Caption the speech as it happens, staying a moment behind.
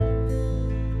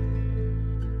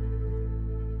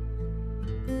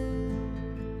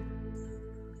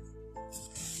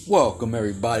Welcome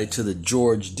everybody to the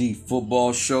George D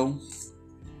Football Show.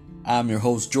 I'm your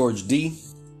host George D,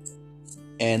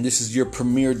 and this is your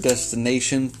premier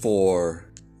destination for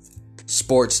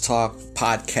sports talk,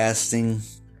 podcasting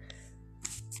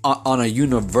on a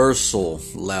universal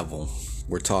level.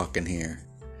 We're talking here.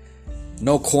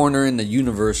 No corner in the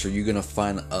universe are you gonna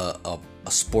find a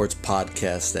sports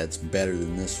podcast that's better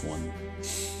than this one.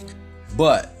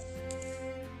 But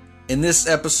in this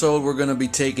episode, we're going to be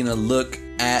taking a look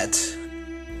at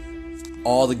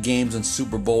all the games in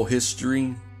Super Bowl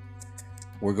history.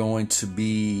 We're going to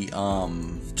be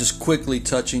just quickly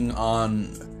touching on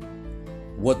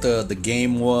what the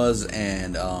game was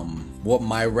and what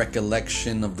my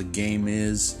recollection of the game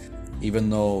is, even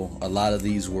though a lot of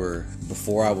these were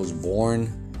before I was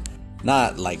born.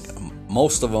 Not like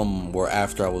most of them were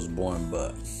after I was born,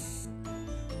 but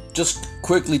just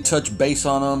quickly touch base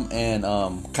on them and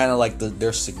kind of like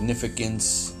their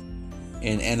significance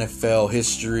in NFL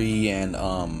history and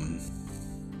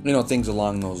things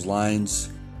along those lines.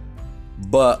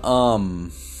 But so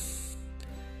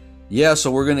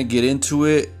we're gonna get into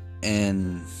it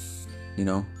and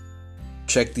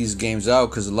check these games out,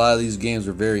 because a lot of these games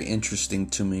are very interesting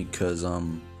to me because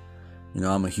I'm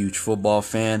a huge football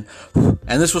fan,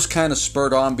 and this was kind of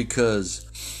spurred on because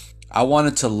I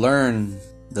wanted to learn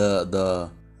all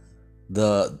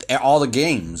the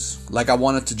games. Like, I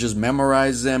wanted to just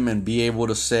memorize them and be able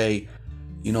to say,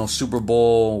 Super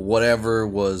Bowl whatever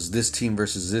was this team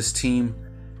versus this team.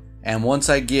 And once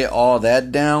I get all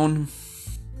that down,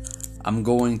 I'm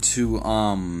going to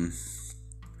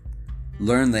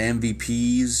learn the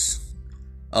MVPs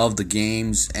of the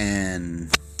games and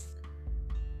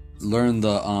learn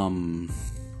the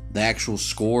actual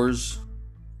scores.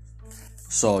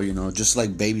 So, just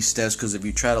like baby steps, because if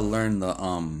you try to learn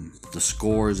the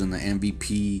scores and the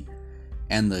MVP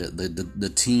and the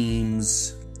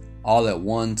teams all at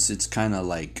once, it's kind of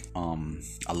like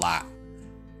a lot.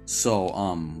 So,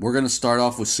 we're going to start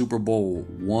off with Super Bowl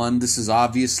 1. This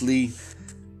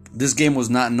game was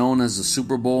not known as a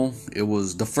Super Bowl. It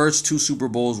was the first two Super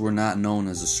Bowls were not known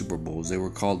as a Super Bowls. They were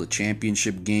called the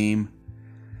championship game.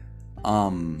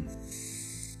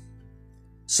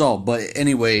 But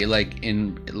anyway,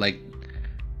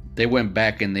 they went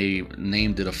back and they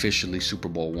named it officially Super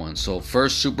Bowl 1. So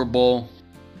first Super Bowl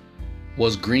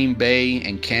was Green Bay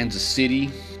and Kansas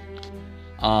City.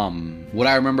 What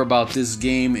I remember about this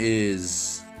game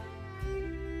is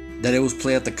that it was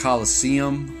played at the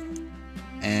Coliseum,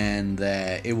 and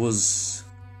that it was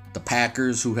the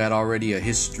Packers, who had already a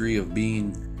history of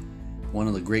being one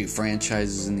of the great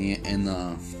franchises in the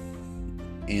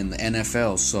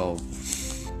NFL. So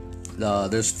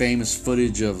there's famous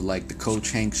footage of like the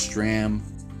coach Hank Stram,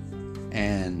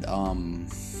 and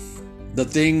the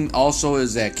thing also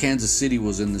is that Kansas City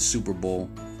was in the Super Bowl,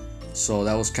 so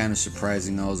that was kind of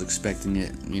surprising. I was expecting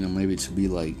it, maybe to be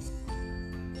like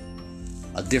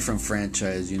a different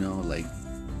franchise, like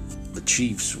the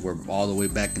Chiefs were all the way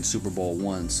back in Super Bowl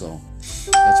 1, so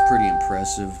that's pretty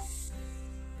impressive.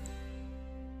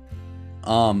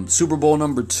 Super Bowl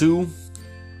number 2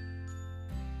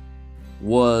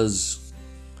 was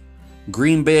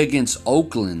Green Bay against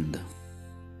Oakland,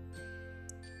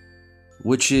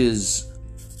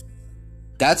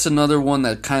 that's another one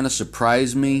that kind of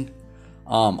surprised me.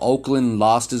 Oakland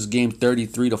lost this game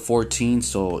 33-14,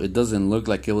 so it doesn't look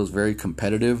like it was very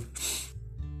competitive.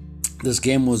 This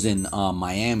game was in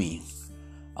Miami.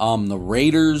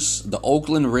 The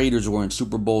Oakland Raiders were in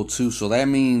Super Bowl 2, so that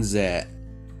means that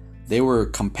they were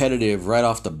competitive right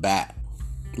off the bat.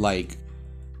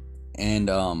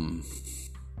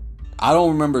 I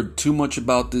don't remember too much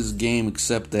about this game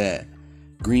except that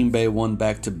Green Bay won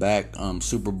back-to-back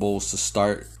Super Bowls to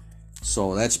start,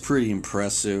 so that's pretty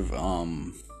impressive.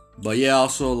 But yeah,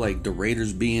 also like the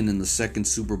Raiders being in the second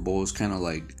Super Bowl is kind of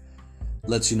like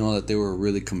lets you know that they were a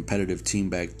really competitive team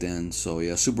back then. So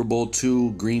yeah, Super Bowl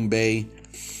 2, Green Bay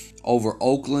over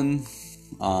Oakland.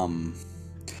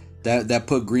 That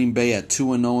put Green Bay at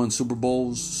 2-0 in Super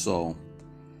Bowls, so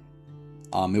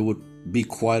it would be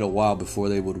quite a while before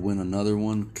they would win another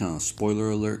one. Kind of spoiler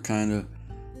alert, kind of.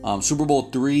 Super Bowl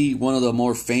 3, one of the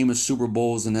more famous Super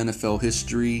Bowls in NFL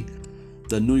history.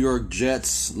 The New York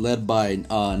Jets, led by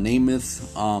Namath,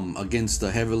 against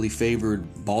the heavily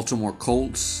favored Baltimore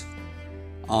Colts.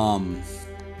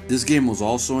 This game was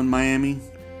also in Miami.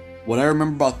 What I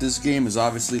remember about this game is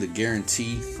obviously the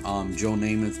guarantee. Joe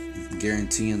Namath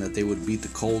guaranteeing that they would beat the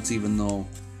Colts, even though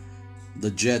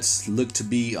the Jets looked to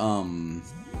be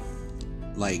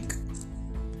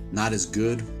not as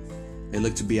good. They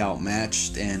looked to be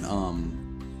outmatched, and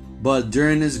But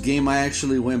during this game, I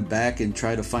actually went back and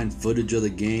tried to find footage of the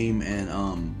game,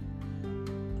 and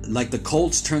like the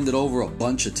Colts turned it over a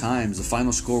bunch of times. The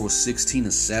final score was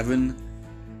 16-7,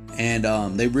 and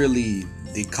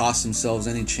they cost themselves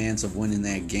any chance of winning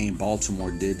that game.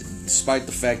 Baltimore did, despite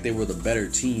the fact they were the better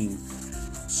team.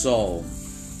 So,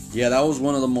 yeah, that was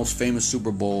one of the most famous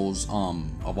Super Bowls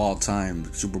of all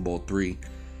time, Super Bowl III,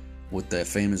 with that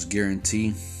famous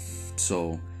guarantee.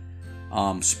 So,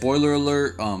 spoiler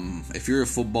alert, if you're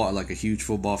a huge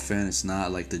football fan, it's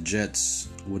not like the Jets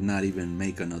would not even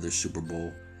make another Super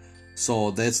Bowl.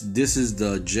 So this is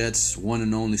the Jets' one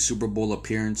and only Super Bowl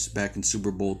appearance back in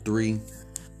Super Bowl III,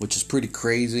 which is pretty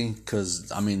crazy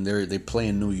because, I mean, they play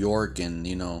in New York, and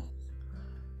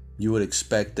you would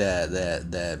expect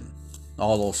that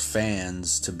all those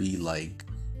fans to be like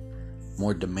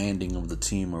more demanding of the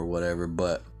team or whatever,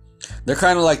 but they're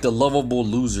kind of like the lovable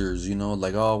losers,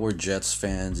 like, oh, we're Jets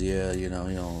fans, yeah,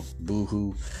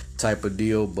 boo-hoo type of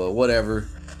deal, but whatever.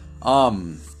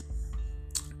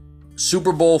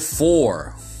 Super Bowl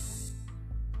IV.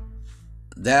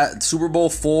 That Super Bowl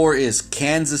IV is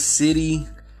Kansas City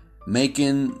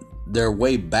making their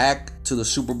way back to the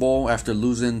Super Bowl after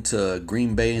losing to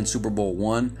Green Bay in Super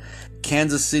Bowl I.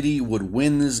 Kansas City would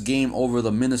win this game over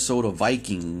the Minnesota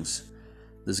Vikings.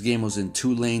 This game was in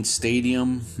Tulane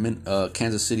Stadium.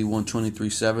 Kansas City won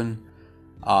 23-7.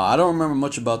 I don't remember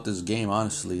much about this game,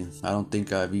 honestly. I don't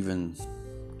think I've even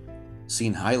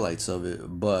seen highlights of it,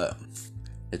 but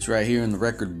it's right here in the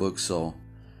record book, so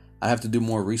I have to do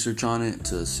more research on it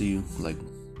to see like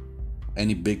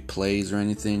any big plays or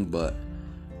anything. But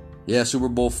yeah, Super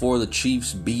Bowl IV, the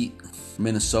Chiefs beat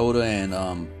Minnesota,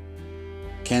 and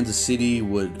Kansas City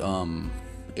would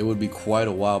it would be quite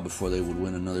a while before they would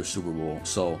win another Super Bowl.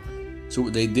 So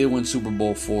they did win Super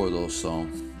Bowl IV though, so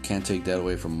can't take that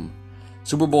away from them.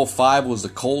 Super Bowl V was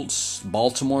the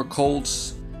Baltimore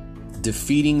Colts,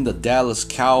 defeating the Dallas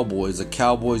Cowboys. The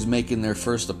Cowboys making their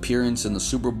first appearance in the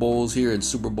Super Bowls here in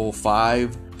Super Bowl V.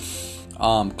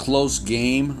 Close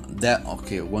game.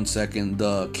 One second.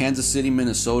 The Kansas City,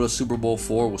 Minnesota Super Bowl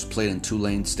IV was played in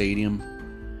Tulane Stadium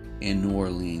in New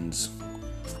Orleans.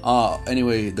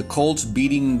 Anyway, the Colts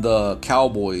beating the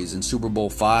Cowboys in Super Bowl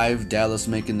V. Dallas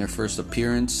making their first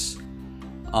appearance.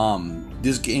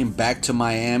 This game back to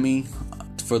Miami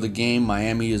for the game.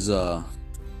 Miami is a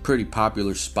pretty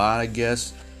popular spot, I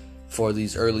guess, for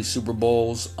these early Super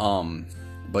Bowls.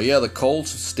 But yeah, the Colts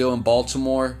still in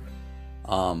Baltimore,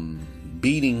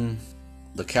 beating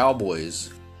the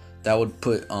Cowboys. That would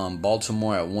put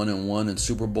Baltimore at 1-1 in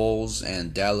Super Bowls,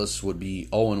 and Dallas would be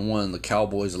 0-1. The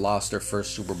Cowboys lost their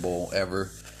first Super Bowl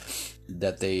ever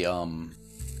that they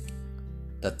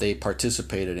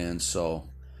participated in. So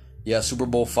yeah, Super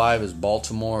Bowl V is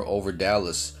Baltimore over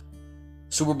Dallas.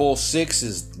 Super Bowl VI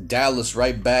is Dallas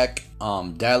right back.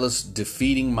 Dallas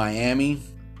defeating Miami.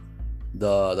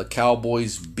 The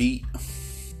Cowboys beat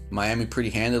Miami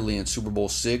pretty handily in Super Bowl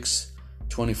VI,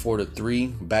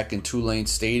 24-3, back in Tulane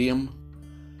Stadium.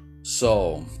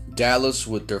 So Dallas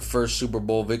with their first Super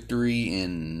Bowl victory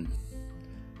in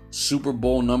Super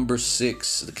Bowl number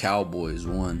 6. The Cowboys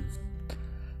won.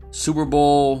 Super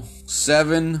Bowl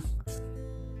VII.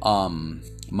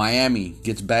 Miami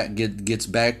gets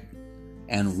back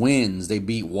and wins. They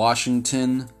beat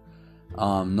Washington,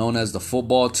 known as the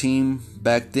football team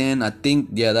back then. I think,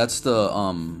 yeah, that's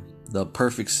the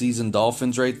perfect season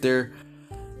Dolphins right there.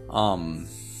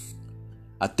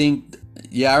 I think,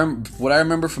 yeah, what I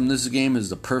remember from this game is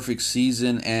the perfect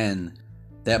season, and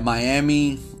that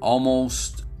Miami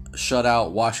almost shut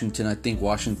out Washington. I think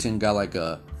Washington got like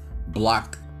a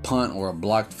blocked punt or a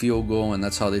blocked field goal, and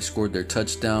that's how they scored their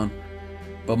touchdown.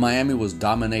 But Miami was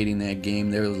dominating that game.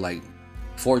 They were like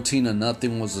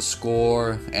 14-0 was the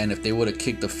score, and if they would have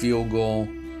kicked a field goal,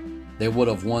 they would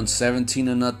have won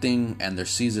 17-0, and their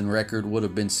season record would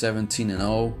have been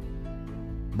 17-0.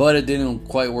 But it didn't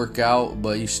quite work out.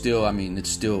 But it's still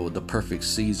the perfect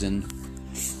season.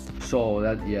 So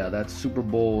that's Super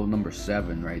Bowl number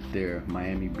 7 right there.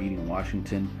 Miami beating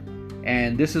Washington,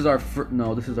 and this is our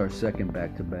second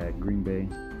back-to-back, Green Bay.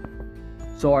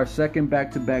 So our second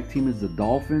back-to-back team is the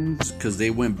Dolphins, because they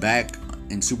went back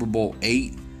in Super Bowl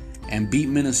VIII and beat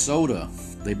Minnesota.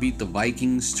 They beat the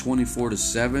Vikings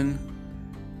 24-7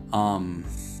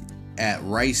 at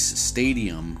Rice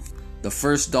Stadium. The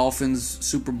first Dolphins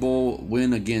Super Bowl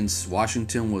win against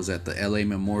Washington was at the LA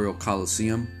Memorial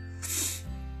Coliseum.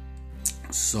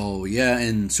 So yeah,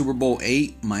 in Super Bowl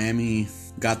VIII, Miami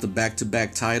got the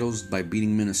back-to-back titles by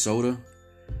beating Minnesota.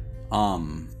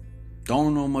 Don't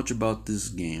know much about this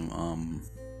game.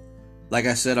 Like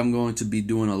I said, I'm going to be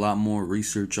doing a lot more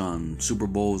research on Super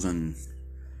Bowls and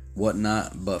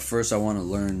whatnot. But first I want to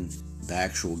learn the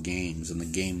actual games and the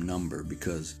game number,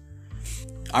 because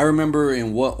I remember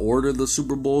in what order the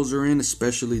Super Bowls are in,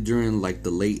 especially during like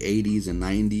the late 80s and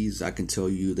 90s. I can tell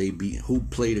you they beat who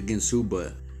played against who,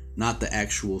 but not the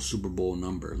actual Super Bowl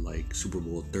number, like Super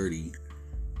Bowl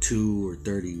 32 or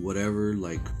 30, whatever.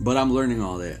 Like, but I'm learning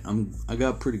all that. I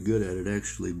got pretty good at it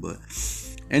actually. But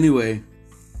anyway,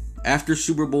 after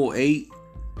Super Bowl 8,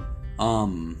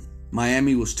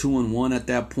 Miami was 2-1 at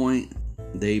that point.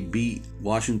 They beat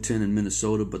Washington and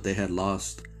Minnesota, but they had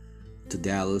lost to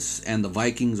Dallas, and the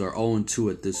Vikings are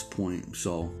 0-2 at this point.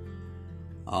 So,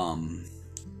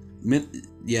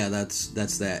 yeah, that's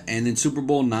that. And in Super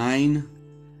Bowl 9,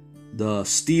 the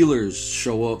Steelers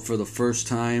show up for the first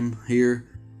time here.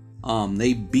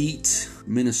 They beat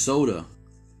Minnesota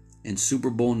in Super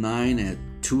Bowl 9 at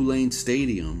Tulane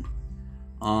Stadium.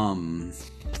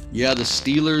 Yeah, the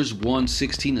Steelers won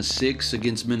 16-6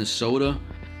 against Minnesota,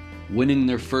 winning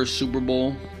their first Super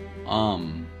Bowl.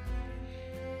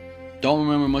 Don't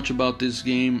remember much about this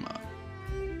game,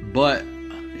 but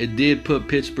it did put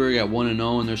Pittsburgh at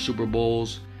 1-0 in their Super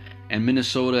Bowls, and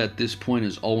Minnesota at this point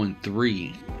is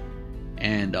 0-3.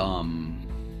 And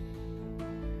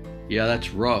yeah, that's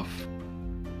rough.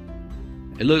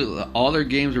 It look all their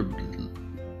games are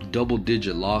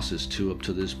double-digit losses too up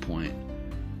to this point.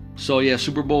 So yeah,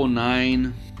 Super Bowl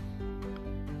 9.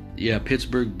 Yeah,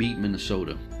 Pittsburgh beat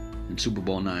Minnesota in Super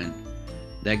Bowl 9.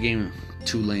 That game,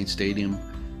 Tulane Stadium.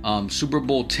 Super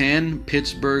Bowl 10,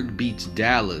 Pittsburgh beats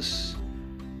Dallas.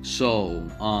 So,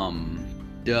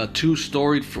 the two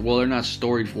storied, well, they're not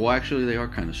storied, well, actually, they are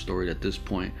kind of storied at this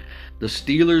point. The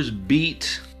Steelers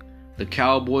beat the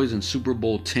Cowboys in Super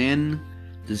Bowl 10.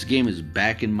 This game is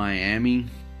back in Miami.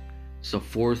 It's the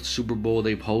fourth Super Bowl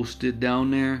they've hosted down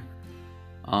there,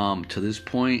 to this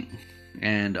point.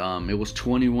 And, it was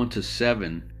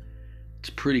 21-7. It's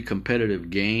a pretty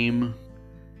competitive game.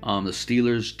 The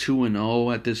Steelers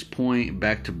 2-0 at this point,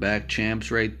 back-to-back champs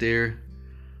right there.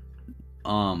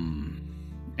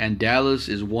 And Dallas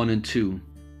is 1-2.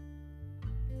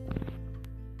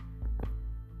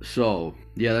 So,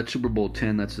 yeah, that's Super Bowl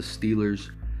 10. That's the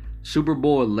Steelers. Super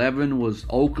Bowl 11 was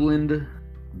Oakland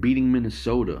beating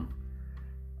Minnesota.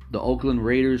 The Oakland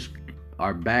Raiders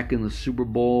are back in the Super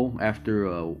Bowl after,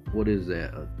 a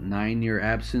 9-year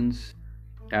absence.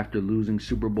 After losing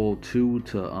Super Bowl 2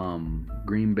 to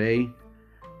Green Bay,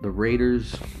 the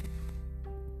Raiders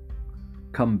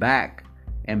come back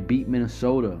and beat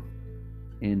Minnesota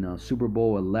in Super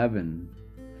Bowl 11.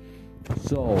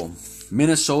 So,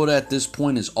 Minnesota at this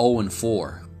point is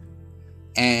 0-4.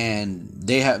 And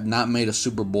they have not made a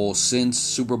Super Bowl since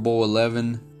Super Bowl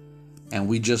 11. And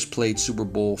we just played Super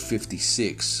Bowl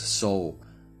 56. So,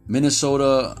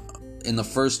 Minnesota, in the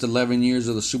first 11 years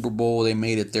of the Super Bowl, they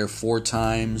made it there 4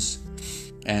 times,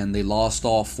 and they lost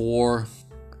all 4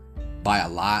 by a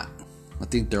lot. I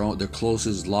think their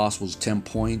closest loss was 10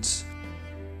 points.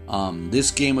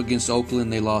 This game against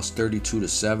Oakland, they lost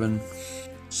 32-7.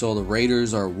 So the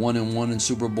Raiders are 1-1 in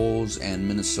Super Bowls, and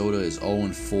Minnesota is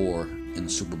 0-4 in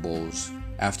Super Bowls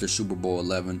after Super Bowl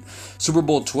 11. Super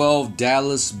Bowl 12,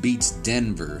 Dallas beats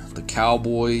Denver. The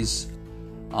Cowboys,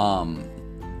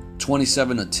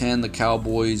 27-10, the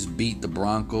Cowboys beat the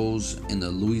Broncos in the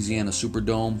Louisiana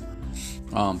Superdome.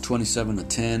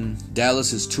 27-10.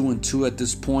 Dallas is 2-2 at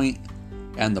this point,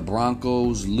 and the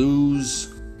Broncos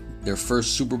lose their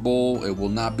first Super Bowl. It will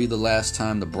not be the last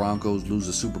time the Broncos lose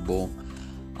a Super Bowl.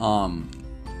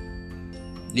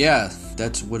 Yeah,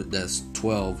 that's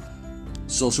 12.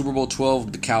 So Super Bowl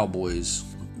 12, the Cowboys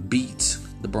beat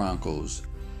the Broncos.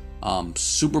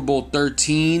 Super Bowl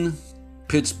 13,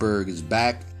 Pittsburgh is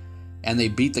back, and they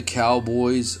beat the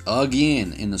Cowboys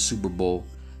again in the Super Bowl.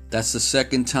 That's the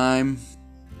second time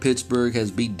Pittsburgh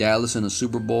has beat Dallas in a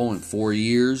Super Bowl in 4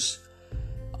 years.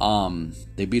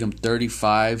 They beat them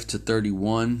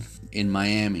 35-31 in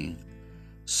Miami.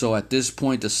 So at this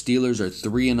point, the Steelers are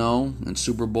 3-0 in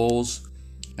Super Bowls,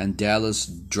 and Dallas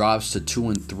drops to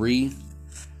 2-3.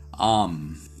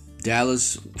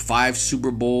 Dallas 5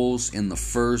 Super Bowls in the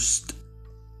first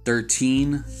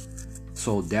 13.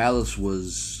 So Dallas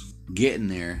was getting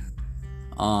there.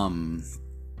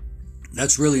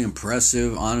 That's really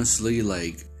impressive, honestly.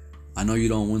 Like, I know you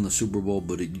don't win the Super Bowl,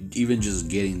 but even just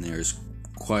getting there is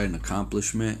quite an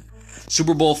accomplishment.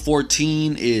 Super Bowl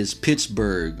 14 is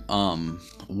Pittsburgh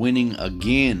winning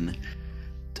again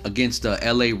against the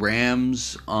LA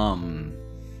Rams.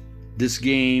 This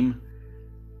game,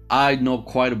 I know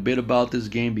quite a bit about this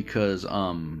game because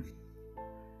the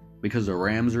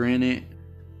Rams are in it.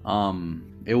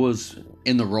 It was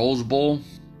in the Rose Bowl,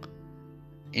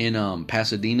 in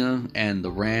Pasadena, and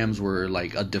the Rams were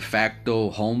like a de facto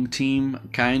home team,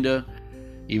 kinda,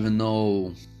 even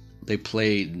though they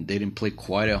didn't play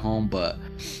quite at home. But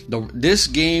this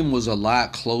game was a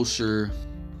lot closer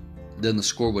than the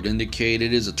score would indicate.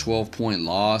 It is a 12-point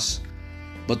loss,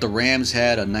 but the Rams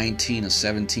had a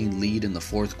 19-17 lead in the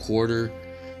fourth quarter.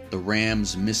 The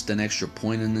Rams missed an extra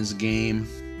point in this game,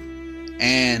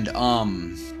 and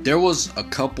there was a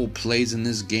couple plays in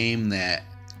this game that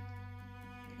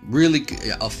really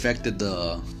affected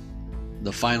the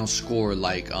final score.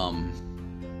 Like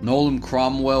Nolan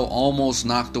Cromwell almost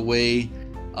knocked away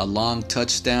a long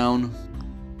touchdown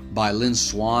by Lynn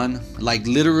Swann, like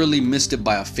literally missed it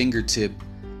by a fingertip,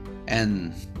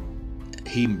 and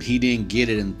he didn't get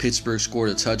it, and Pittsburgh scored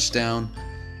a touchdown.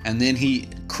 And then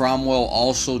Cromwell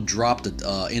also dropped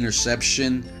an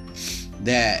interception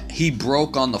that he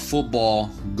broke on the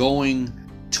football going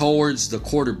towards the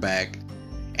quarterback,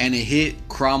 and it hit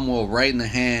Cromwell right in the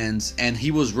hands, and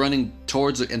he was running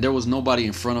towards it, and there was nobody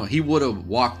in front of him. He would have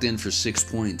walked in for 6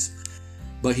 points,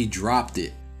 but he dropped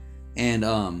it. And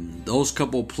those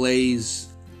couple plays,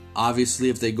 obviously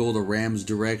if they go the Rams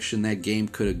direction, that game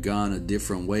could have gone a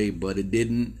different way, but it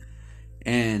didn't.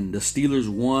 And the Steelers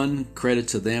won. Credit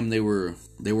to them. They were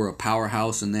a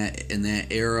powerhouse in that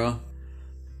era.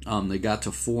 They got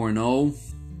to 4-0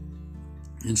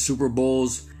 in Super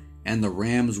Bowls, and the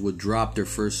Rams would drop their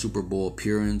first Super Bowl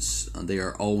appearance. They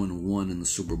are 0-1 in the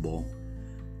Super Bowl.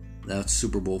 That's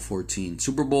Super Bowl 14.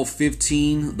 Super Bowl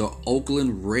 15, the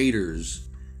Oakland Raiders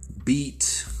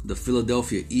beat the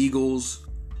Philadelphia Eagles.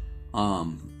 I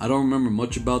don't remember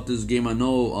much about this game. I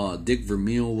know Dick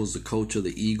Vermeil was the coach of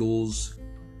the Eagles.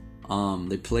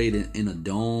 They played in a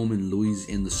dome in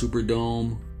the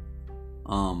Superdome.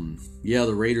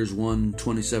 The Raiders won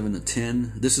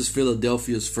 27-10. This is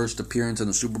Philadelphia's first appearance in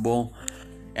the Super Bowl,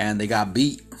 and they got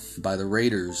beat by the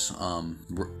Raiders.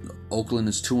 Oakland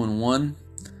is 2-1,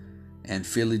 and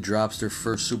Philly drops their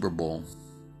first Super Bowl.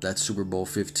 That's Super Bowl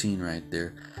 15 right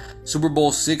there. Super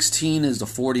Bowl 16 is the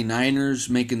 49ers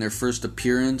making their first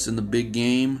appearance in the big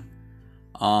game.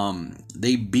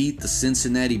 They beat the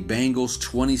Cincinnati Bengals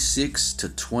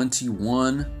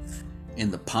 26-21 in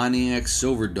the Pontiac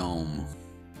Silverdome.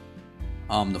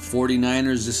 The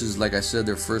 49ers, this is, like I said,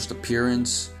 their first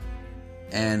appearance.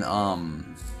 And I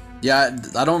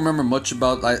don't remember much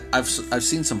about. I've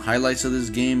seen some highlights of this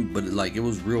game, but it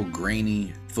was real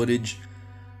grainy footage.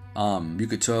 You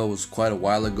could tell it was quite a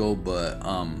while ago, but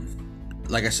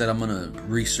like I said, I'm gonna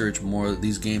research more of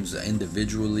these games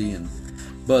individually,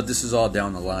 but this is all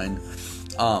down the line.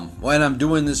 And I'm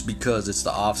doing this because it's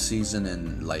the off season,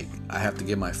 and I have to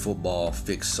get my football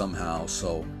fixed somehow.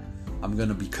 So I'm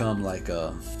gonna become like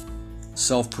a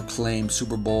self-proclaimed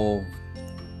Super Bowl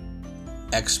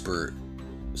expert,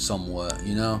 somewhat,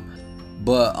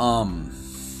 But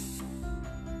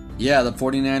the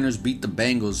 49ers beat the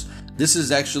Bengals. This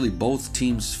is actually both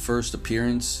teams' first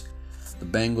appearance. The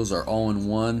Bengals are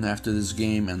 0-1 after this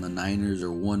game, and the Niners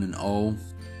are 1-0.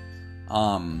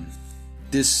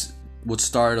 This would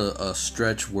start a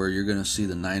stretch where you're going to see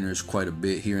the Niners quite a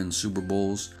bit here in the Super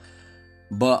Bowls.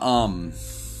 But, the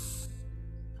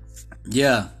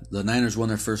Niners won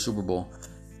their first Super Bowl.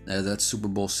 That's Super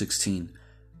Bowl 16.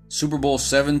 Super Bowl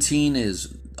 17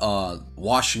 is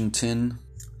Washington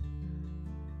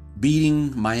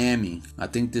beating Miami. I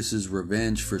think this is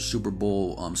revenge for Super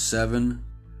Bowl 7.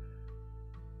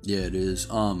 Yeah, it is.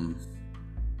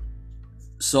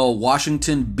 So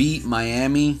Washington beat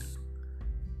Miami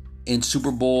in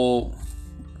Super Bowl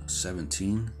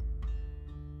 17.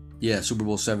 Yeah, Super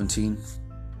Bowl 17.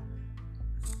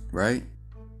 Right?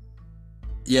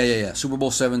 Yeah. Super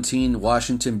Bowl 17,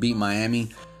 Washington beat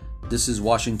Miami. This is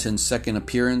Washington's second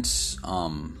appearance.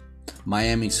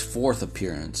 Miami's fourth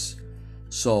appearance.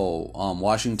 So,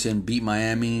 Washington beat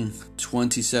Miami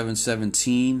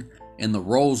 27-17 in the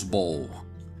Rose Bowl.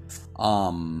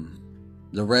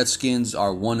 The Redskins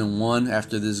are 1-1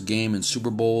 after this game in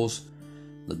Super Bowls.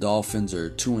 The Dolphins are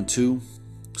 2-2.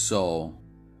 So,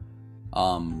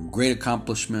 great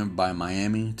accomplishment by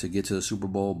Miami to get to the Super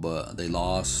Bowl, but they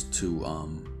lost to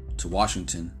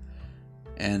Washington.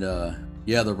 And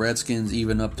the Redskins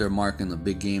even up their mark in the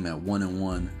big game at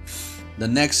 1-1. The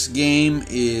next game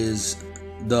is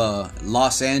the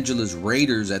Los Angeles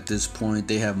Raiders. At this point,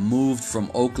 they have moved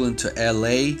from Oakland to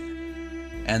LA,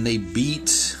 and they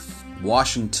beat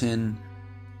Washington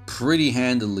pretty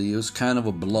handily. It was kind of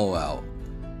a blowout.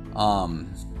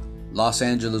 Los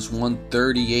Angeles won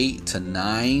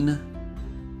 38-9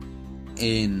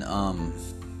 in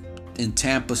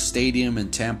Tampa Stadium in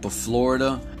Tampa,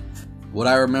 Florida. What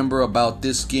I remember about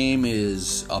this game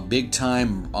is a big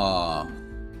time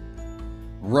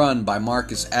run by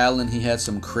Marcus Allen. He had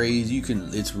some crazy,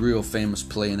 it's real famous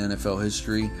play in NFL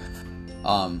history.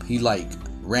 He like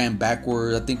ran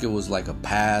backwards. I think it was like a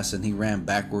pass, and he ran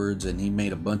backwards and he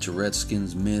made a bunch of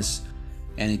Redskins miss,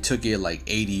 and he took it like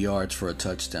 80 yards for a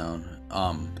touchdown.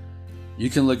 You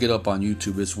can look it up on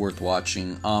YouTube. It's worth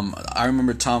watching. I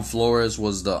remember Tom Flores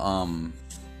was the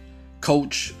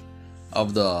coach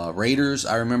of the Raiders.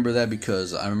 I remember that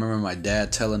because I remember my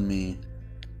dad telling me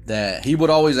that he would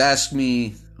always ask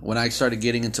me when I started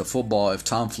getting into football if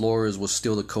Tom Flores was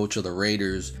still the coach of the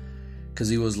Raiders, because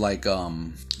he was like a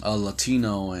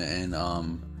Latino,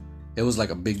 and it was like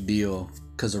a big deal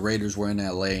because the Raiders were in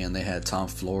LA and they had Tom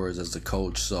Flores as the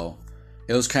coach. So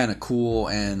it was kind of cool.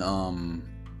 And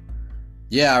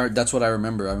yeah, that's what I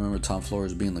remember. I remember Tom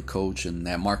Flores being the coach and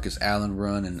that Marcus Allen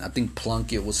run, and I think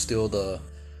Plunkett was still the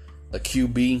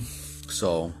QB.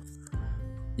 So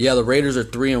yeah, the Raiders are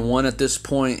 3-1 at this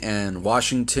point, and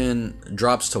Washington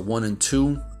drops to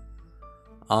 1-2.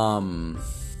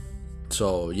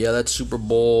 So yeah, that's Super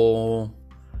Bowl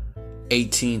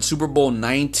 18. Super Bowl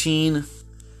 19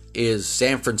 is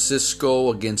San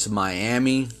Francisco against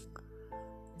Miami.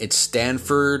 It's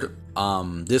Stanford.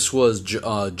 This was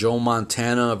Joe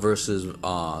Montana versus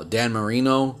Dan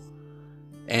Marino.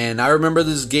 And I remember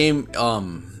this game,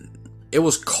 it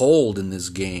was cold in this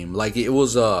game. Like it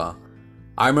was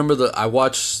I remember I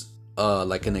watched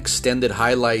like an extended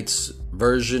highlights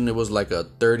version. It was like a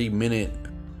 30-minute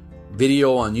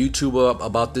video on YouTube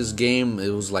about this game. It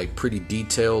was like pretty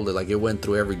detailed. Like it went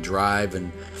through every drive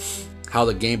and how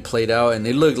the game played out, and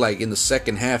it looked like in the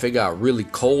second half it got really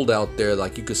cold out there.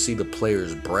 Like you could see the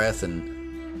players' breath,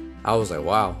 and I was like,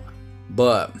 wow.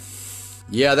 But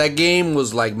yeah, that game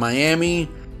was like Miami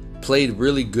played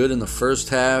really good in the first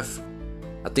half.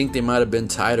 I think they might have been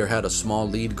tied or had a small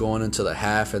lead going into the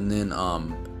half, and then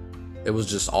it was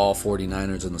just all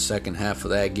 49ers in the second half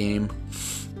of that game.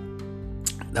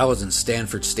 That was in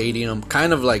Stanford Stadium,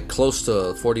 kind of like close to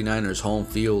 49ers home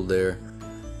field there.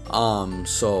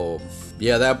 So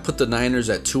yeah, that put the Niners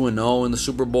at 2-0 in the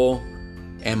Super Bowl,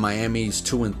 and Miami's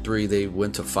 2-3. They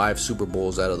went to 5 Super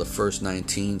Bowls out of the first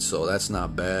 19, so that's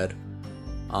not bad.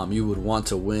 You would want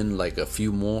to win like a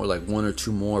few more, like 1 or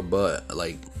 2 more, but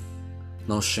like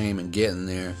no shame in getting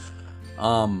there.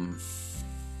 Oh,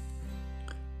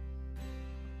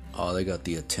 they got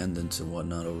the attendance and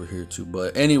whatnot over here too.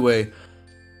 But anyway,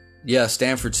 yeah,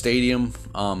 Stanford Stadium.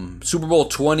 Super Bowl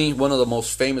 20, one of the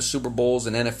most famous Super Bowls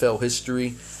in NFL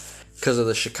history because of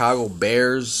the Chicago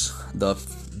Bears, the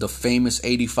famous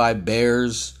 85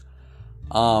 Bears.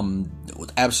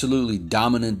 With absolutely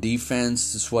dominant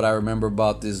defense. That's what I remember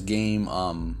about this game.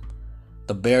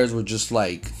 The Bears were just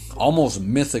like almost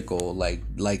mythical, like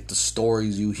the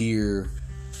stories you hear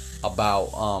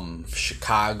about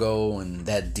Chicago and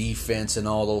that defense and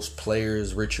all those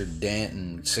players, Richard Dent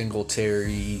and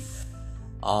Singletary,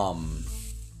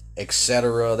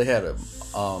 etc. They had a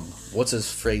what's his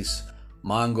face,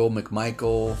 Mongo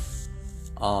McMichael,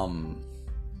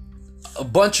 a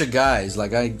bunch of guys.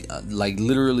 Like I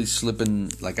literally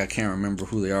slipping, like I can't remember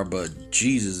who they are, but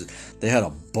Jesus, they had a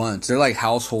bunch. They're like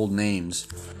household names.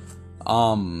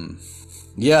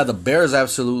 Yeah, the Bears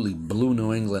absolutely blew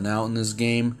New England out in this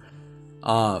game.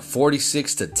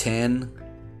 46-10.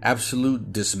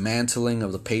 Absolute dismantling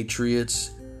of the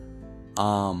Patriots.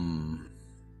 Yeah,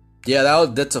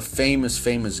 that's a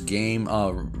famous game.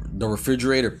 The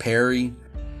Refrigerator Perry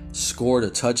scored a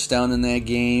touchdown in that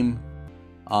game.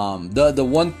 The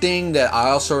one thing that I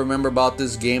also remember about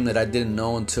this game that I didn't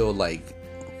know until like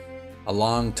a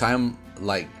long time,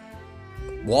 like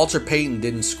Walter Payton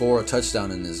didn't score a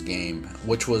touchdown in this game,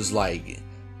 which was like,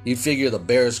 you figure the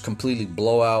Bears completely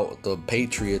blow out the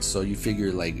Patriots, so you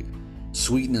figure like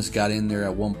Sweetness got in there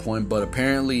at one point, but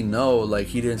apparently no, like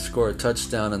he didn't score a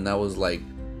touchdown, and that was like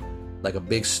a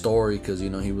big story because, you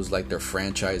know, he was like their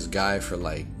franchise guy for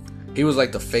like, he was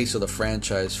like the face of the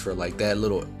franchise for like that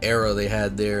little era they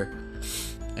had there,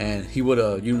 and he would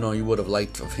have, you know, you would have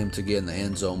liked of him to get in the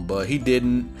end zone, but he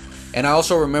didn't. And I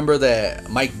also remember that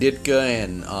Mike Ditka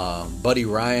and Buddy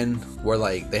Ryan were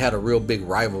like, they had a real big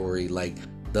rivalry, like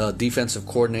the defensive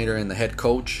coordinator and the head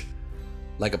coach.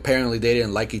 Like apparently they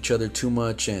didn't like each other too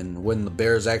much, and when the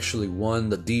Bears actually won,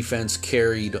 the defense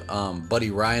carried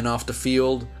Buddy Ryan off the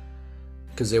field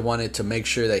because they wanted to make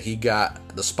sure that he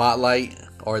got the spotlight,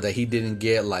 or that he didn't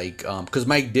get like, because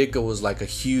Mike Ditka was like a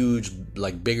huge,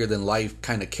 like bigger than life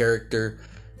kind of character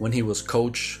when he was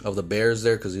coach of the Bears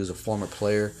there, because he was a former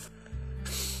player.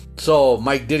 So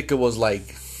Mike Ditka was like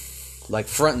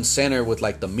front and center with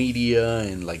like the media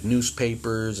and like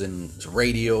newspapers and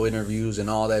radio interviews and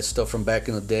all that stuff from back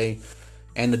in the day.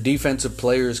 And the defensive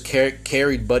players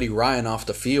carried Buddy Ryan off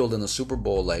the field in the Super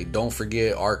Bowl. Like, don't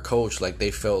forget our coach. Like,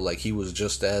 they felt like he was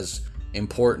just as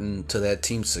important to that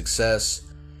team's success.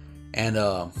 And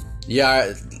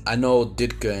yeah, I know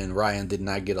Ditka and Ryan did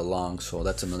not get along, so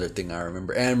that's another thing I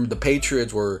remember. And the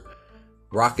Patriots were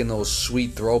rocking those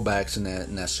sweet throwbacks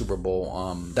in that Super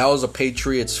Bowl. That was the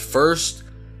Patriots' first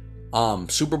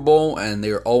Super Bowl, and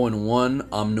they were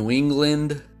 0-1. New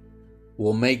England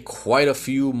will make quite a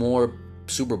few more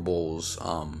Super Bowls,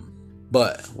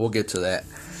 but we'll get to that.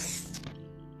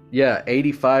 Yeah,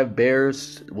 85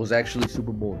 Bears was actually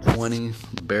Super Bowl 20.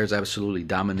 The Bears absolutely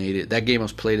dominated. That game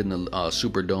was played in the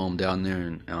Superdome down there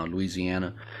in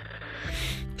Louisiana.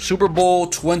 Super Bowl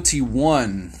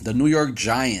 21, the New York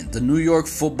Giants. The New York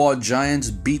Football Giants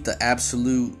beat the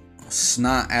absolute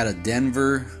snot out of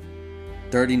Denver,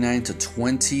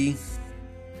 39-20.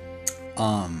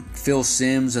 Phil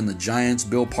Simms and the Giants,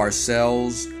 Bill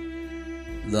Parcells.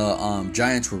 The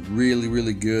Giants were really,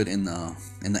 really good in the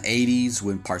 80s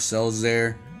when Parcells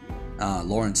there.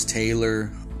 Lawrence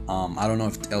Taylor. I don't know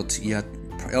if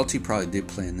LT probably did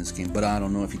play in this game, but I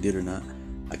don't know if he did or not.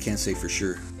 I can't say for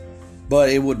sure. But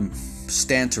it wouldn't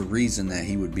stand to reason that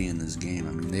he would be in this game.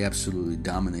 I mean, they absolutely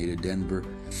dominated Denver.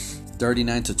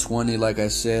 39-20, like I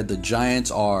said. The Giants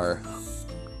are...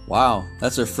 Wow,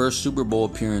 that's their first Super Bowl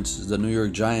appearance, the New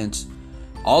York Giants.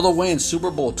 All the way in Super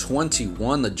Bowl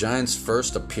 21, the Giants'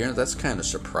 first appearance. That's kind of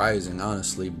surprising,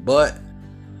 honestly. But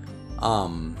I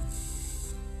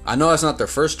know that's not their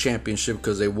first championship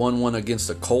because they won one against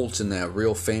the Colts in that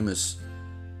real famous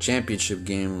championship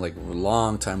game like a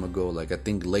long time ago. Like I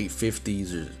think late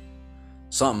 50s or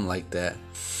something like that.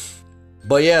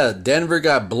 But yeah, Denver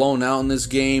got blown out in this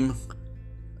game.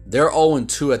 They're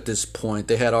 0-2 at this point.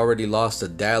 They had already lost to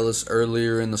Dallas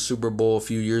earlier in the Super Bowl a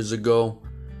few years ago.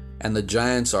 And the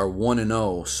Giants are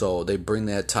 1-0, so they bring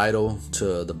that title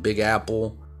to the Big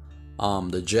Apple.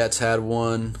 The Jets had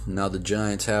one, now the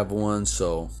Giants have one,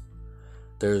 so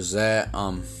there's that.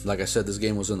 Like I said, this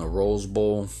game was in the Rose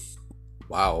Bowl.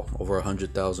 Wow, over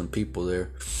 100,000 people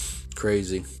there.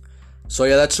 Crazy. So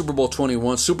yeah, that's Super Bowl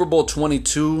 21. Super Bowl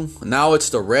 22, now it's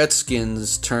the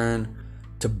Redskins' turn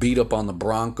to beat up on the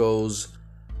Broncos.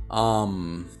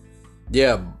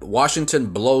 Yeah, Washington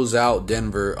blows out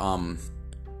Denver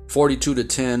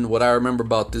 42-10. What I remember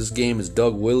about this game is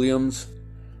Doug Williams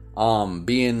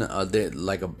being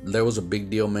there was a big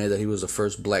deal made that he was the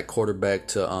first black quarterback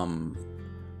to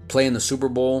play in the Super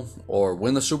Bowl or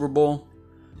win the Super Bowl,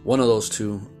 one of those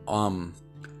two.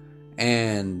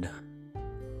 And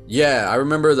yeah, I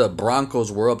remember the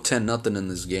Broncos were up 10-0 in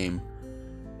this game,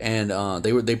 and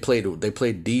they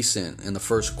played decent in the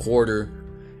first quarter.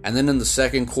 And then in the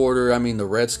second quarter, I mean, the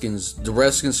Redskins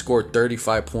scored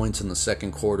 35 points in the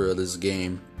second quarter of this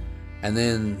game. And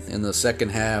then in the second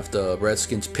half, the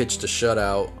Redskins pitched a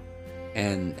shutout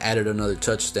and added another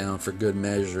touchdown for good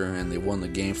measure, and they won the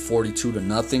game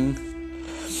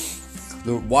 42-0.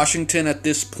 The Washington at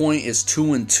this point is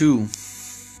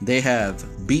 2-2. They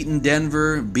have beaten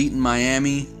Denver, beaten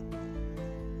Miami,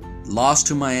 lost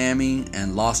to Miami,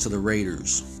 and lost to the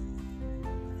Raiders.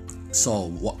 So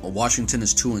Washington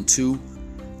is 2-2,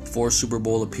 4 Super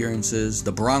Bowl appearances.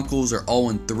 The Broncos are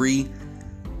 0-3.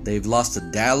 They've lost to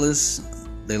Dallas,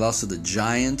 they lost to the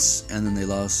Giants, and then they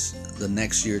lost the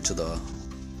next year to the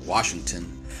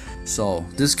Washington. So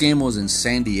this game was in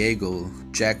San Diego,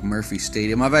 Jack Murphy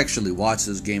Stadium. I've actually watched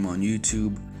this game on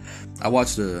YouTube. I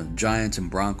watched the Giants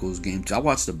and Broncos game too. I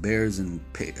watched the Bears and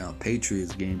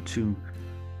Patriots game too.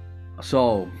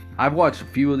 So I've watched a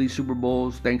few of these Super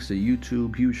Bowls thanks to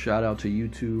YouTube. Huge shout out to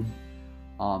YouTube.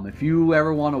 If you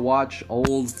ever want to watch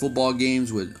old football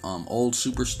games with old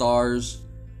superstars,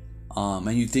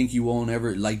 and you think you won't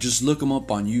ever, just look them up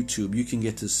on YouTube. You can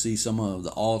get to see some of the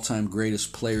all-time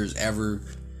greatest players ever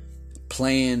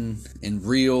playing in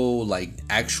real,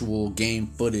 actual game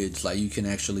footage. You can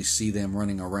actually see them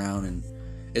running around, and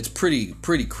it's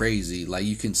pretty crazy.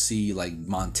 You can see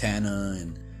Montana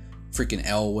and freaking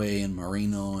Elway and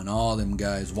Marino and all them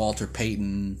guys, Walter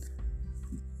Payton,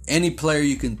 any player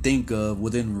you can think of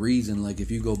within reason. If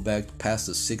you go back past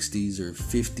the 60s or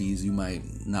 50s, you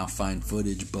might not find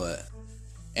footage, but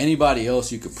anybody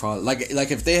else you could probably,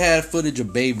 if they had footage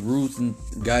of Babe Ruth and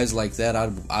guys like that,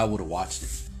 I would have watched it,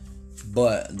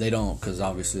 but they don't, because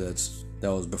obviously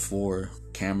that was before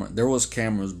camera. There was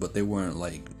cameras, but they weren't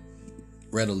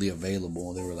readily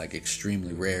available. They were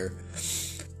extremely rare.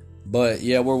 But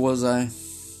yeah, where was I?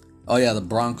 Oh yeah, the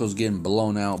Broncos getting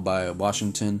blown out by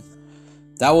Washington.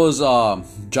 That was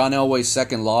John Elway's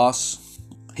second loss.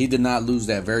 He did not lose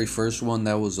that very first one.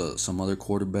 That was some other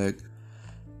quarterback.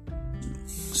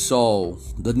 So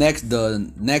the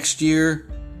next year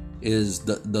is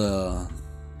the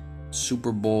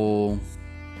Super Bowl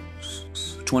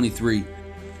 23.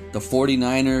 The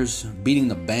 49ers beating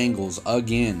the Bengals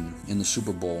again in the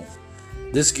Super Bowl.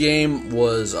 This game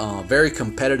was a very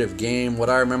competitive game. What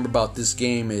I remember about this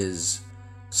game is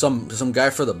some guy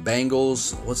for the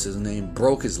Bengals, what's his name,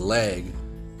 broke his leg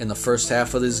in the first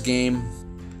half of this game.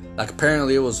 Like,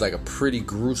 apparently it was like a pretty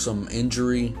gruesome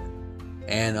injury,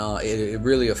 and it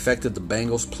really affected the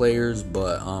Bengals players.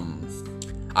 But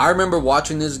I remember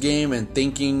watching this game and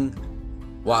thinking,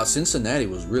 wow, Cincinnati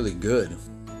was really good.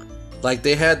 Like,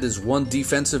 they had this one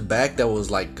defensive back that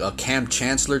was like a Cam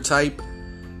Chancellor type.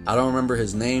 I don't remember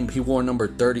his name. He wore number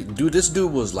 30. Dude, this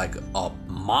dude was like a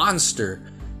monster.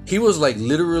 He was like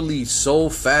literally so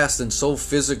fast and so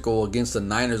physical against the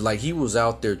Niners. Like, he was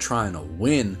out there trying to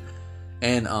win.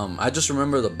 And I just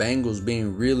remember the Bengals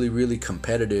being really, really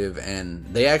competitive. And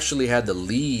they actually had the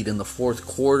lead in the fourth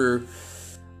quarter.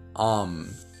 And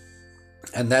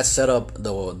that set up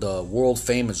the world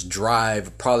famous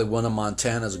drive, probably one of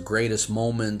Montana's greatest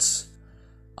moments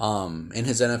in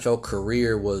his NFL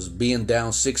career, was being down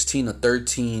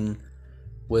 16-13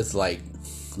 with like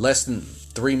less than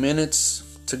 3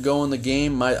 minutes to go in the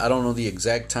game. I don't know the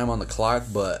exact time on the clock,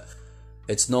 but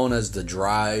it's known as the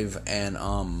drive. And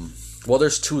well,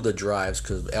 there's two of the drives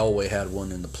because Elway had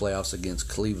one in the playoffs against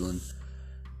Cleveland.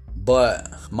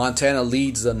 But Montana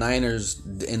leads the Niners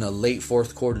in a late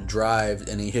fourth quarter drive,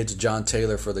 and he hits John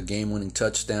Taylor for the game-winning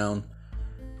touchdown.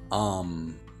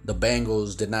 The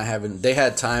Bengals they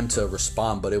had time to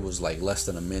respond, but it was like less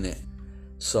than a minute.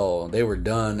 So they were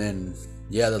done, and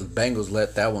yeah, the Bengals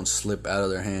let that one slip out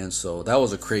of their hands. So that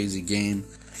was a crazy game.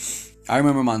 I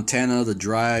remember Montana, the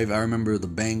drive. I remember the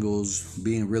Bengals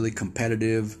being really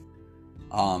competitive.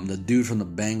 The dude from the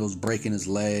Bengals breaking his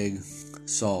leg.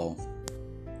 So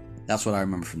that's what I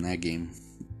remember from that game.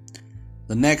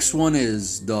 The next one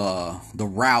is the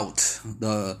route,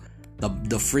 the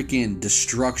freaking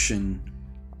destruction.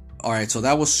 All right, so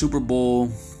that was Super Bowl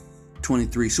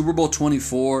 23. Super Bowl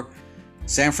 24,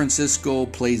 San Francisco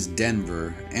plays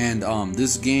Denver, and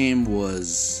this game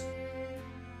was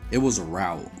a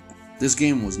rout. This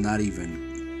game was not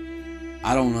even.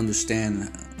 I don't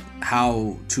understand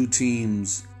how two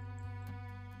teams.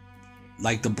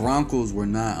 Like, the Broncos were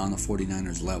not on the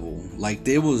 49ers level. Like,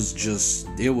 it was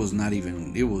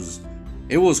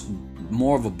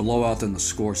more of a blowout than the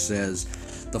score says.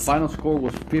 The final score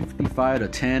was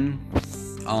 55-10.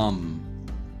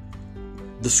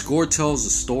 The score tells the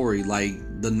story.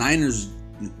 Like, the Niners,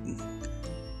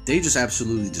 they just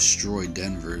absolutely destroyed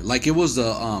Denver. Like, it was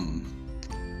the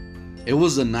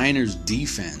Niners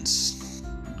defense.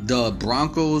 The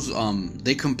Broncos,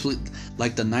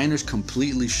 the Niners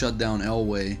completely shut down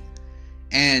Elway,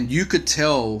 and you could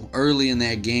tell early in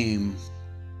that game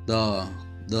the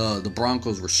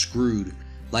Broncos were screwed.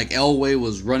 Like, Elway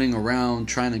was running around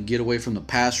trying to get away from the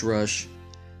pass rush,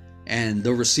 and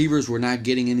the receivers were not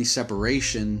getting any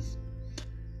separation,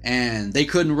 and they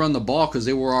couldn't run the ball because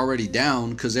they were already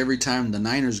down, because every time the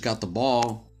Niners got the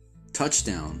ball,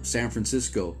 touchdown, San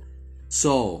Francisco.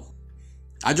 So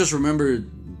I just remember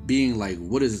being like,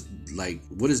 what is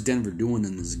Denver doing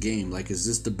in this game? Like, is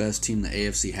this the best team the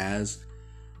AFC has?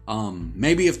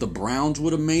 Maybe if the Browns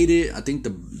would have made it, I think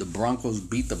the Broncos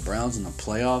beat the Browns in the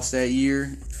playoffs that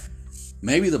year.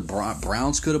 Maybe the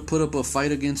Browns could have put up a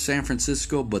fight against San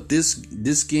Francisco, but this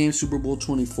game, Super Bowl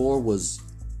 24, was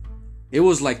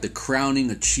like the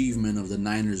crowning achievement of the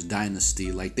Niners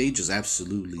dynasty. Like, they just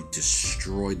absolutely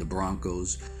destroyed the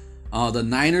Broncos. The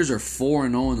Niners are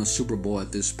 4-0 in the Super Bowl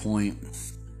at this point.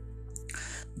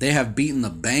 They have beaten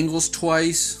the Bengals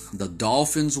twice, the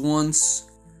Dolphins once,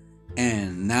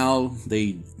 and now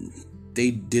they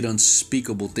did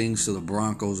unspeakable things to the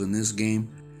Broncos in this game.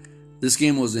 This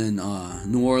game was in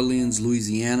New Orleans,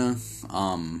 Louisiana.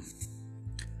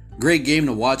 Great game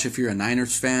to watch if you're a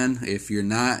Niners fan. If you're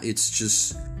not, it's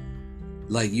just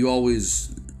like you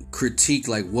always critique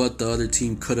like what the other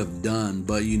team could have done,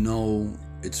 but you know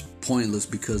it's pointless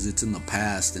because it's in the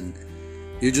past, and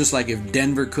you're just like, if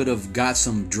Denver could have got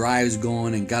some drives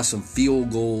going and got some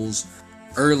field goals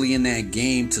early in that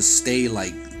game to stay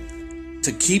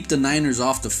to keep the Niners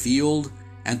off the field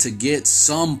and to get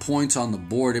some points on the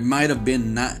board, it might have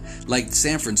been not like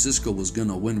San Francisco was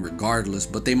gonna win regardless,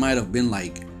 but they might have been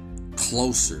like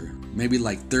closer, maybe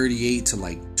like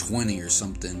 38-20 or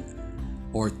something,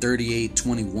 or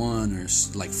 38-21 or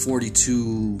like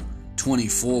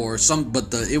 42-24 or some.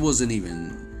 But it wasn't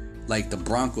even like the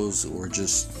Broncos were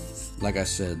just, like I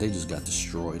said, they just got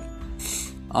destroyed.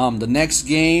 The next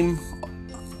game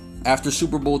after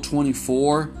Super Bowl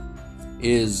 24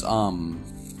 is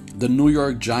the New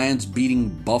York Giants beating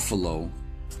Buffalo.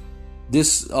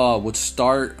 This would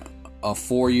start a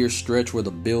 4-year stretch where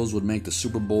the Bills would make the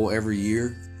Super Bowl every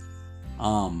year.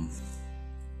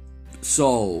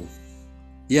 So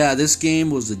yeah, this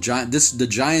game was the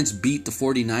Giants beat the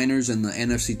 49ers in the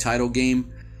NFC title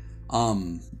game.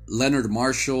 Leonard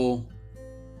Marshall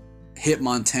hit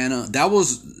Montana. That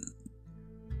was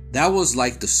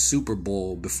like the Super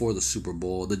Bowl before the Super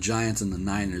Bowl, the Giants and the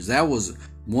Niners. That was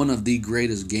one of the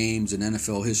greatest games in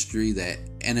NFL history, that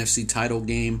NFC title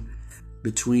game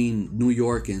between New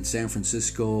York and San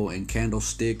Francisco and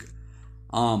Candlestick.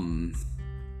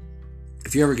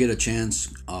 If you ever get a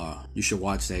chance, you should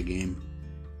watch that game.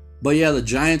 But yeah, the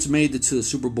Giants made it to the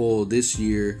Super Bowl this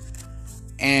year,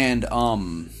 and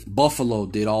Buffalo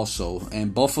did also.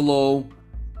 And Buffalo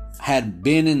had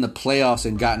been in the playoffs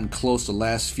and gotten close the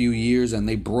last few years, and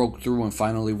they broke through and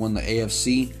finally won the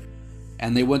AFC.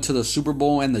 And they went to the Super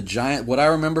Bowl, and the Giants, what I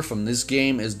remember from this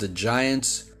game is the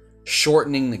Giants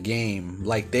shortening the game.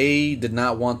 Like, they did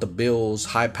not want the Bills'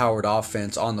 high-powered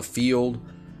offense on the field.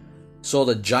 So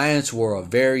the Giants were a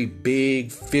very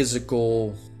big,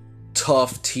 physical,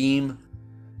 tough team,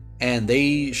 and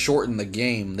they shortened the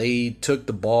game. They took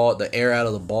the air out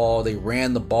of the ball. They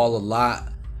ran the ball a lot.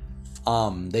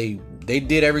 They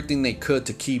did everything they could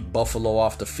to keep Buffalo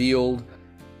off the field,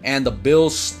 and the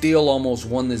Bills still almost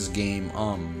won this game.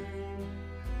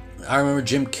 I remember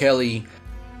Jim Kelly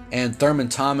and Thurman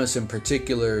Thomas in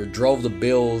particular drove the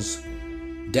Bills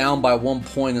down by 1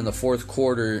 point in the fourth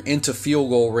quarter into field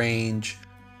goal range,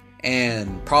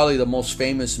 and probably the most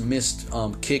famous missed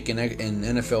kick in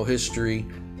NFL history.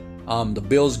 The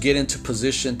Bills get into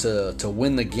position to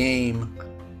win the game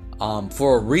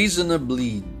for a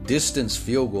reasonably distance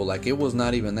field goal. Like, it was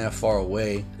not even that far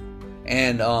away.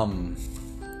 And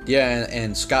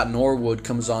and Scott Norwood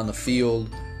comes on the field,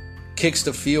 kicks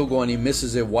the field goal, and he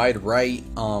misses it wide right.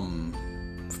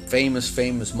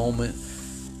 Famous moment.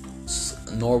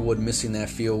 Norwood missing that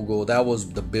field goal. That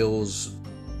was the Bills'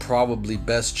 probably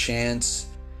best chance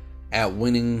at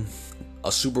winning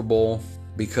a Super Bowl,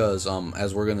 because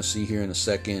as we're going to see here in a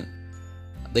second,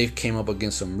 they came up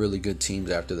against some really good teams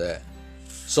after that.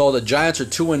 So the Giants are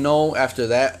 2-0 after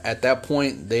that. At that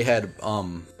point, they had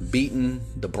beaten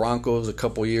the Broncos a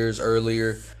couple years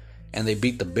earlier, and they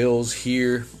beat the Bills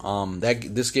here.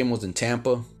 This game was in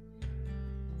Tampa.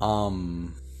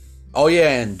 Oh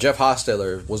yeah, and Jeff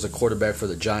Hostetler was the quarterback for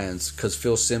the Giants because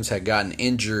Phil Simms had gotten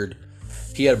injured.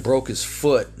 He had broke his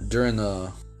foot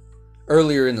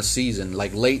earlier in the season,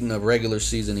 like late in the regular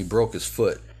season, he broke his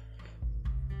foot.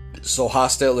 So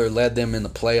Hostetler led them in the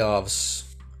playoffs,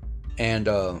 and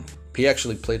he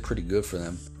actually played pretty good for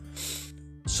them.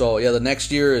 So yeah, the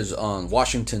next year is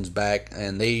Washington's back,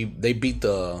 and they beat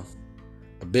the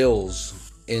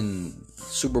Bills in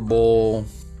Super Bowl.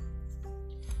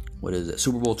 What is it?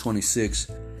 Super Bowl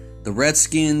 26. The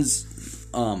Redskins,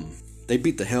 they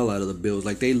beat the hell out of the Bills.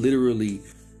 Like, they literally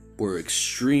were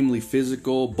extremely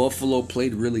physical. Buffalo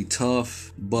played really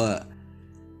tough, but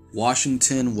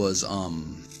Washington was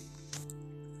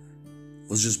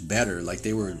just better. Like,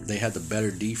 they had the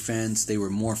better defense. They were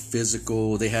more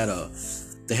physical. They had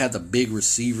the big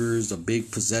receivers, the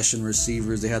big possession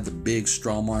receivers. They had the big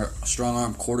strong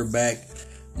arm quarterback,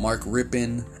 Mark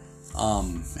Rippon.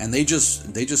 And they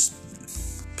just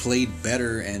played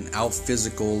better and out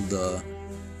physical the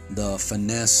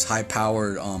finesse, high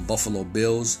powered Buffalo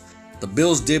Bills. The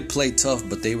Bills did play tough,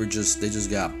 but they just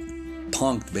got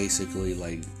punked basically.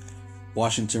 Like,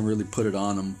 Washington really put it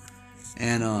on them,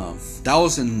 and that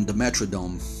was in the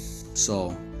Metrodome.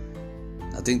 So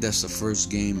I think that's the first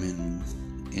game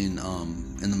in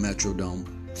the Metrodome,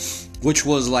 which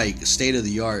was like state of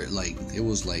the art. Like, it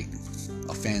was like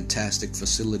a fantastic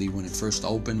facility when it first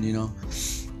opened, you know.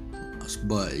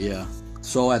 But yeah,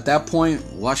 so at that point,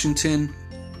 Washington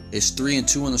is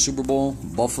 3-2 in the Super Bowl.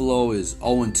 Buffalo is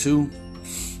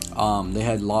 0-2. They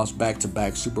had lost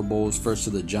back-to-back Super Bowls, first to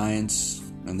the Giants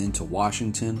and then to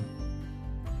Washington.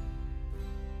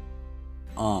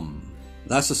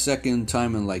 That's the second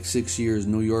time in like 6 years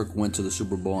New York went to the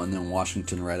Super Bowl, and then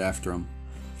Washington right after them.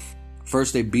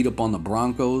 First they beat up on the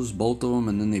Broncos, both of them,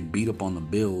 and then they beat up on the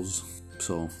Bills.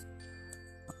 So,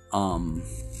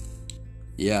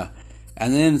 yeah.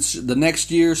 And then the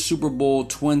next year, Super Bowl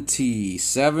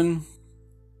 27,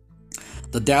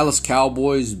 the Dallas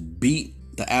Cowboys beat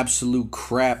the absolute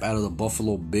crap out of the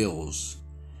Buffalo Bills.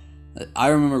 I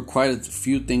remember quite a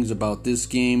few things about this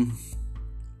game.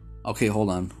 Okay,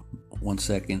 hold on 1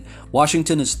 second.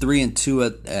 Washington is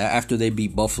 3-2 after they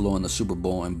beat Buffalo in the Super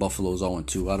Bowl, and Buffalo is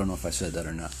 0-2. I don't know if I said that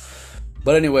or not.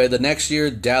 But anyway, the next year,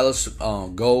 Dallas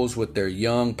goes with their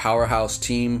young powerhouse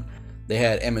team. They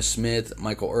had Emmitt Smith,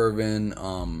 Michael Irvin,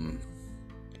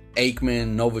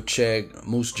 Aikman, Novacek,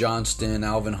 Moose Johnston,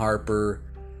 Alvin Harper,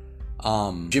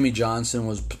 Jimmy Johnson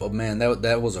was, oh man,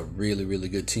 that was a really, really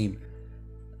good team.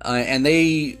 And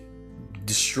they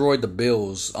destroyed the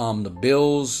Bills. The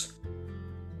Bills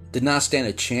did not stand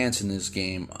a chance in this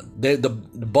game. The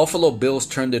Buffalo Bills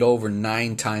turned it over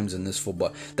 9 times in this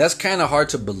football. That's kind of hard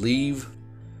to believe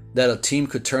that a team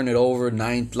could turn it over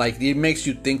 9. Like, it makes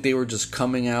you think they were just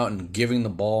coming out and giving the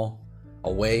ball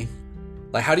away.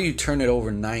 Like, how do you turn it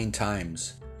over 9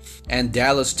 times? And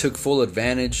Dallas took full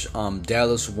advantage.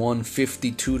 Dallas won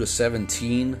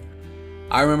 52-17.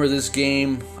 I remember this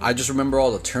game. I just remember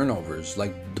all the turnovers.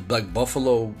 Like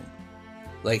Buffalo.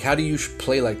 Like, how do you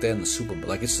play like that in the Super Bowl?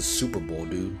 Like, it's the Super Bowl,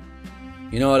 dude.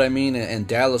 You know what I mean? And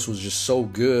Dallas was just so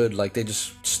good. Like, they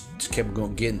just kept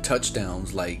going, getting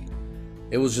touchdowns. Like,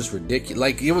 it was just ridiculous.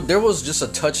 Like, there was just a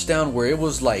touchdown where it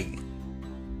was like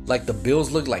the Bills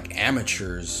looked like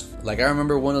amateurs. Like, I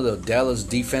remember one of the Dallas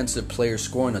defensive players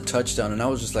scoring a touchdown, and I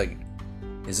was just like,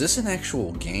 is this an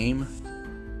actual game?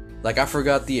 Like, I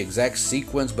forgot the exact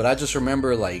sequence, but I just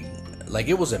remember, like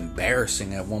it was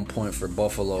embarrassing at one point for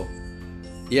Buffalo.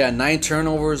 Yeah, 9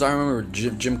 turnovers. I remember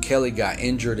Jim Kelly got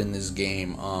injured in this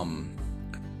game.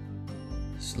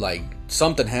 Like,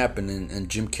 something happened and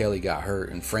Jim Kelly got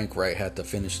hurt, and Frank Wright had to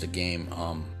finish the game.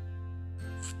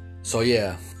 So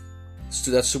yeah,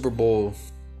 that's Super Bowl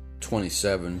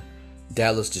 27.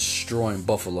 Dallas destroying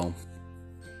Buffalo.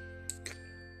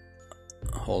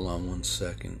 Hold on one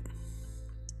second.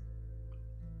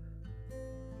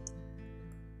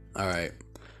 All right.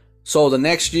 So the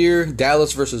next year,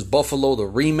 Dallas versus Buffalo, the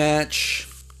rematch.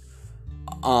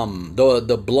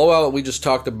 The blowout we just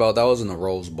talked about, that was in the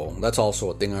Rose Bowl. That's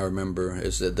also a thing I remember,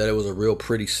 is that it was a real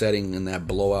pretty setting in that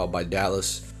blowout by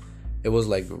Dallas. It was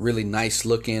like really nice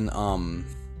looking.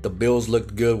 The Bills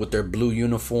looked good with their blue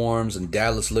uniforms, and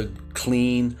Dallas looked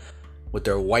clean with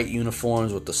their white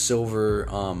uniforms with the silver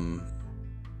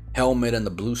helmet and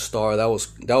the blue star. That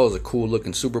was a cool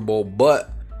looking Super Bowl,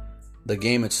 but the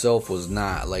game itself was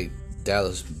not. Like,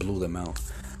 Dallas blew them out.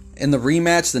 In the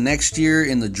rematch the next year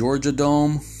in the Georgia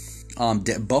Dome,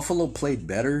 Buffalo played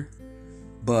better,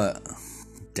 but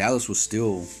Dallas was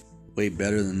still way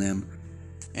better than them.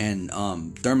 And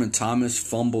Thurman Thomas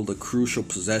fumbled a crucial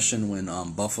possession when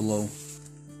Buffalo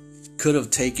could have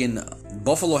taken.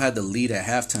 Buffalo had the lead at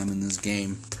halftime in this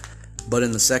game, but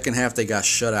in the second half they got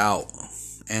shut out,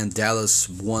 and Dallas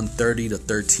won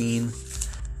 30-13.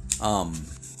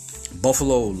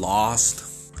 Buffalo lost.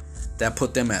 That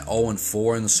put them at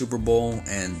 0-4 in the Super Bowl,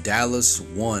 and Dallas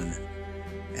won,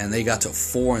 and they got to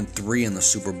 4-3 in the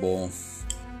Super Bowl.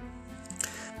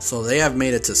 So they have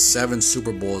made it to 7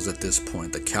 Super Bowls at this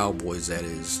point. The Cowboys, that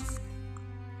is.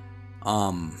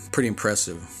 Pretty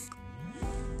impressive.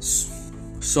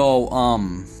 So,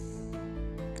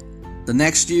 the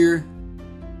next year,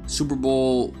 Super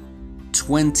Bowl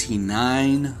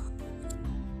 29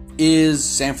 is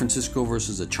San Francisco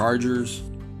versus the Chargers.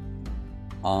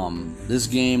 This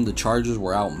game, the Chargers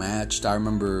were outmatched. I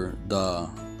remember the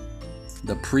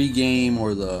pre-game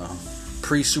or the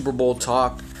pre-Super Bowl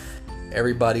talk.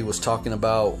 Everybody was talking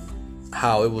about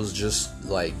how it was just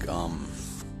like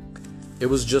it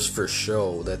was just for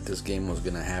show that this game was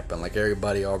gonna happen. Like,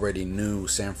 everybody already knew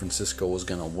San Francisco was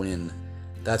gonna win.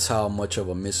 That's how much of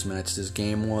a mismatch this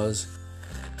game was.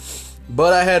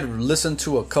 But I had listened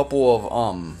to a couple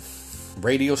of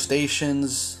radio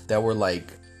stations that were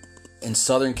like in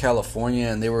Southern California,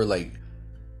 and they were like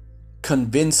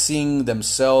convincing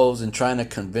themselves and trying to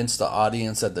convince the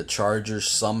audience that the Chargers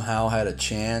somehow had a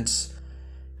chance.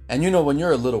 And, you know, when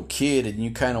you're a little kid and you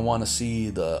kind of want to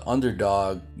see the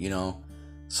underdog, you know.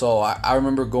 So I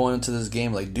remember going into this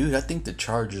game like, dude, I think the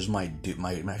Chargers might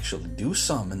actually do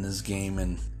something in this game.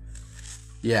 And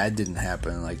yeah, it didn't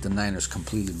happen. Like, the Niners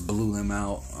completely blew them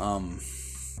out.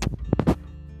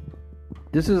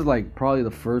 This is like probably the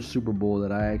first Super Bowl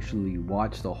that I actually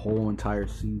watched the whole entire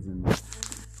season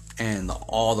and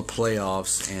all the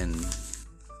playoffs. And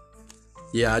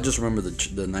yeah, I just remember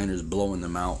the Niners blowing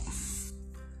them out.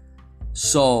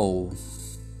 So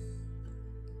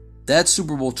that's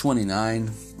Super Bowl 29.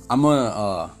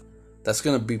 That's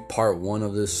gonna be part 1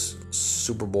 of this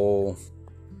Super Bowl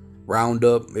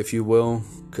roundup, if you will,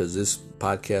 because this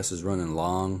podcast is running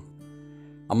long.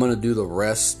 I'm gonna do the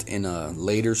rest in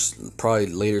probably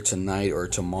later tonight or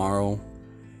tomorrow,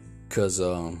 because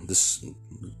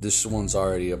this one's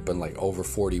already up in like over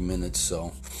 40 minutes.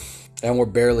 So, and we're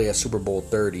barely at Super Bowl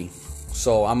 30.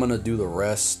 So I'm gonna do the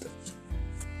rest,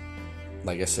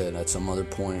 like I said, at some other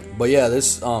point. But yeah,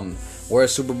 we're at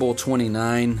Super Bowl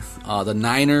 29. The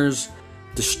Niners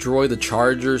destroy the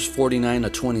Chargers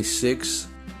 49-26.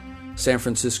 San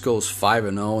Francisco's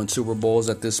 5-0 in Super Bowls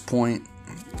at this point.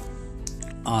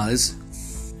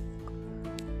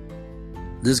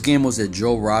 This game was at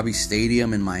Joe Robbie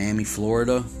Stadium in Miami,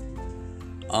 Florida.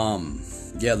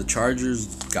 The Chargers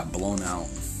got blown out.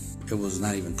 It was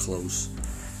not even close.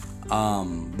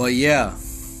 But yeah,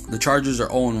 the Chargers are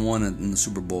 0-1 in the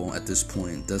Super Bowl at this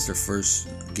point. That's their first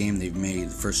game they've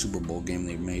made, first Super Bowl game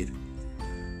they've made.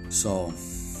 So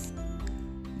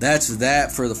that's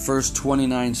that for the first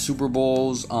 29 Super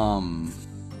Bowls. I'll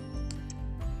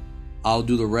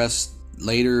do the rest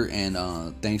later, and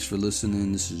thanks for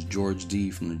listening. This is George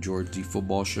D from the George D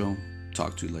Football Show.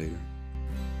 Talk to you later.